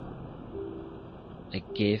I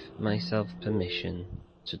give myself permission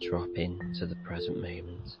to drop into the present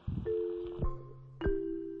moment.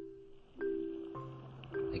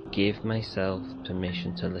 I give myself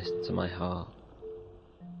permission to listen to my heart,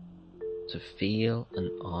 to feel and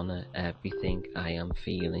honour everything I am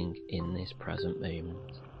feeling in this present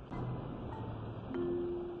moment.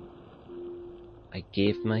 I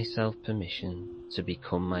give myself permission to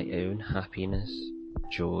become my own happiness,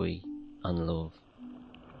 joy and love.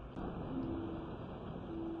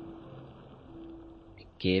 I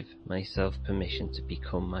give myself permission to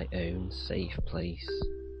become my own safe place.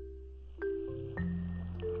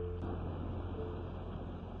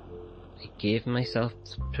 I give myself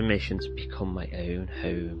permission to become my own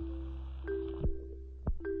home.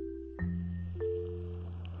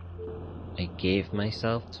 I give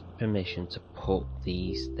myself permission to put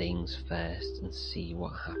these things first and see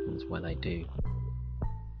what happens when I do.